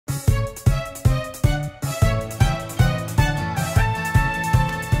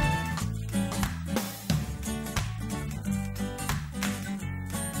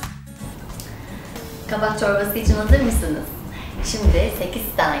Kabak çorbası için hazır mısınız? Şimdi 8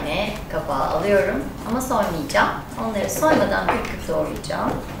 tane kabağı alıyorum ama soymayacağım. Onları soymadan küp küp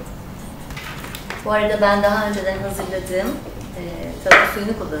doğrayacağım. Bu arada ben daha önceden hazırladığım tavuk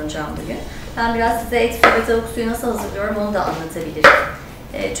suyunu kullanacağım bugün. Ben biraz size et suyu ve tavuk suyu nasıl hazırlıyorum onu da anlatabilirim.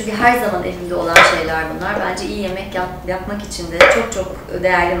 Çünkü her zaman elimde olan şeyler bunlar. Bence iyi yemek yapmak için de çok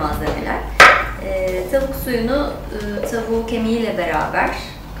değerli malzemeler. Tavuk suyunu tavuğu kemiğiyle beraber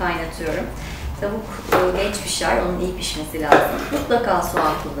kaynatıyorum. Tavuk geç pişer, onun iyi pişmesi lazım. Mutlaka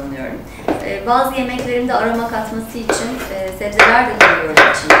soğan kullanıyorum. Bazı yemeklerimde aroma katması için sebzeler de koyuyorum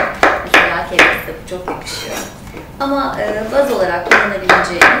içine. Mesela kereviz de çok yakışıyor. Ama baz olarak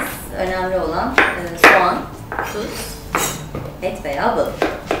kullanabileceğimiz önemli olan soğan, tuz, et veya balık.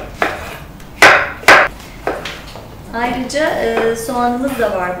 Ayrıca soğanımız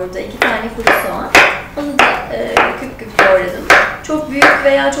da var burada. 2 tane kuru soğan. Onu da küp küp doğradım. Çok büyük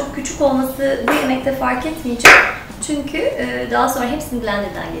veya çok küçük olması bu yemekte fark etmeyecek. Çünkü daha sonra hepsini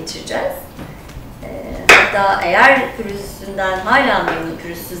blenderdan geçireceğiz. Hatta eğer pürüzsüzünden, hala memnun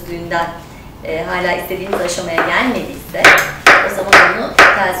pürüzsüzlüğünden hala istediğimiz aşamaya gelmediyse o zaman onu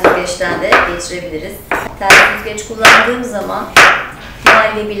tel süzgeçten de geçirebiliriz. Tel süzgeç kullandığım zaman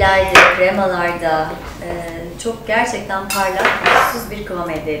muhallebilerde, kremalarda çok gerçekten parlak, pürüzsüz bir kıvam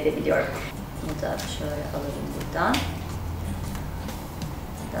elde edebiliyorum. Bunu da şöyle alalım buradan.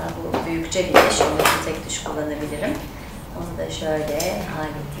 Daha bu büyükçe bir diş, onun için tek diş kullanabilirim. Onu da şöyle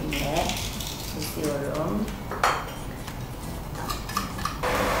aletimle diziyorum.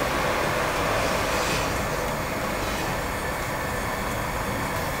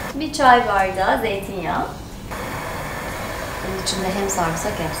 Bir çay bardağı zeytinyağı. Bunun içinde hem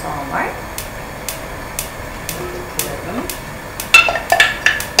sarımsak hem soğan var. Döküyorum.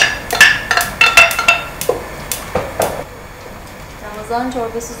 Ramazan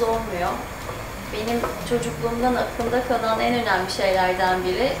çorbasız olmuyor. Benim çocukluğumdan aklımda kalan en önemli şeylerden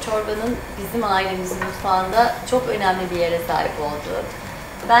biri çorbanın bizim ailemizin mutfağında çok önemli bir yere sahip olduğu.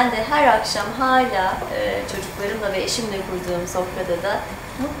 Ben de her akşam hala çocuklarımla ve eşimle kurduğum sofrada da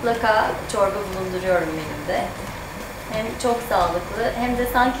mutlaka çorba bulunduruyorum menümde. Hem çok sağlıklı hem de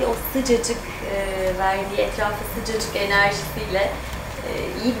sanki o sıcacık verdiği etrafa sıcacık enerjisiyle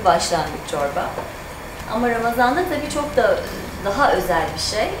iyi bir başlangıç çorba. Ama Ramazan'da tabii çok da daha özel bir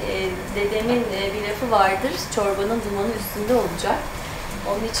şey. Dedemin bir lafı vardır, çorbanın dumanı üstünde olacak.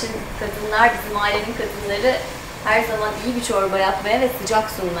 Onun için kadınlar, bizim ailenin kadınları her zaman iyi bir çorba yapmaya ve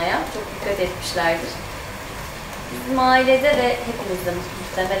sıcak sunmaya çok dikkat etmişlerdir. Bizim ailede ve hepimizde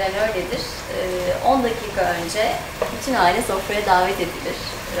muhtemelen öyledir. 10 dakika önce bütün aile sofraya davet edilir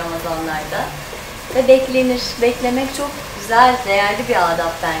Ramazanlarda. Ve beklenir. Beklemek çok güzel, değerli bir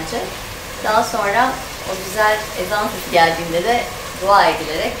adab bence. Daha sonra o güzel ezan sesi geldiğinde de dua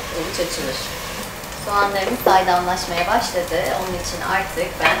edilerek oruç açılır. Soğanlarımız saydamlaşmaya başladı. Onun için artık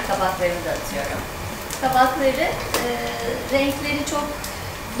ben kabaklarımı da atıyorum. Kabakları renkleri çok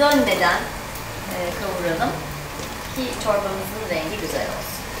dönmeden kavuralım ki çorbamızın rengi güzel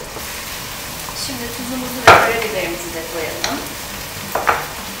olsun. Şimdi tuzumuzu ve karabiberimizi de koyalım.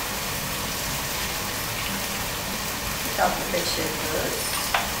 Bir tatlı kaşığı tuz.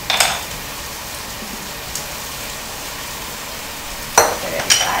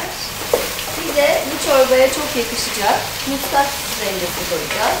 Karabiber. Bir de bu çorbaya çok yakışacak muskat rendesi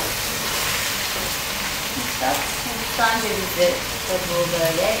koyacağız. Muskat, Hindistan cevizi kabuğu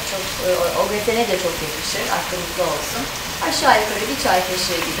böyle çok, o gretene de çok yakışır, aklınızda olsun. Aşağı yukarı bir çay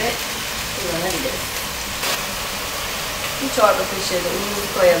kaşığı gibi kullanabiliriz. Bir çorba kaşığı da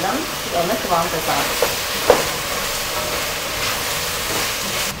unumuzu koyalım, ona kıvam kazansın.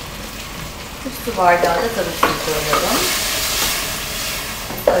 3 su bardağı da tavuk suyu koyalım.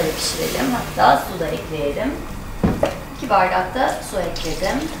 Böyle pişirelim. Hatta su da ekleyelim. 2 bardak da su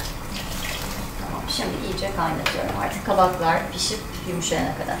ekledim. Tamam, şimdi iyice kaynatıyorum. Artık kabaklar pişip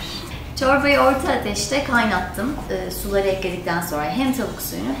yumuşayana kadar. Çorbayı orta ateşte kaynattım. Suları ekledikten sonra hem tavuk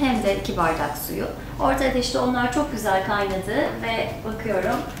suyunu hem de 2 bardak suyu. Orta ateşte onlar çok güzel kaynadı ve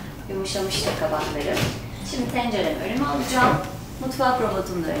bakıyorum yumuşamıştı kabakları. Şimdi tenceremi önüme alacağım. Mutfak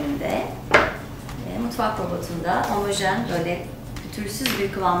robotum da önümde. Mutfak robotunda homojen böyle pütürsüz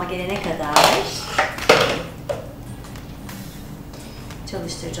bir kıvama gelene kadar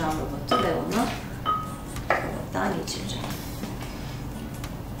çalıştıracağım robotu ve onu robottan geçireceğim.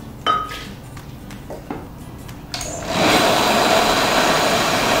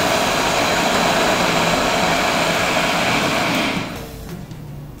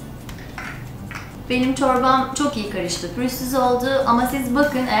 Benim çorbam çok iyi karıştı, pürüzsüz oldu ama siz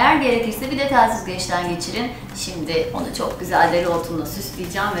bakın eğer gerekirse bir de tel süzgeçten geçirin. Şimdi onu çok güzel dereotumla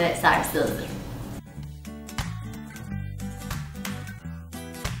süsleyeceğim ve servise hazırım.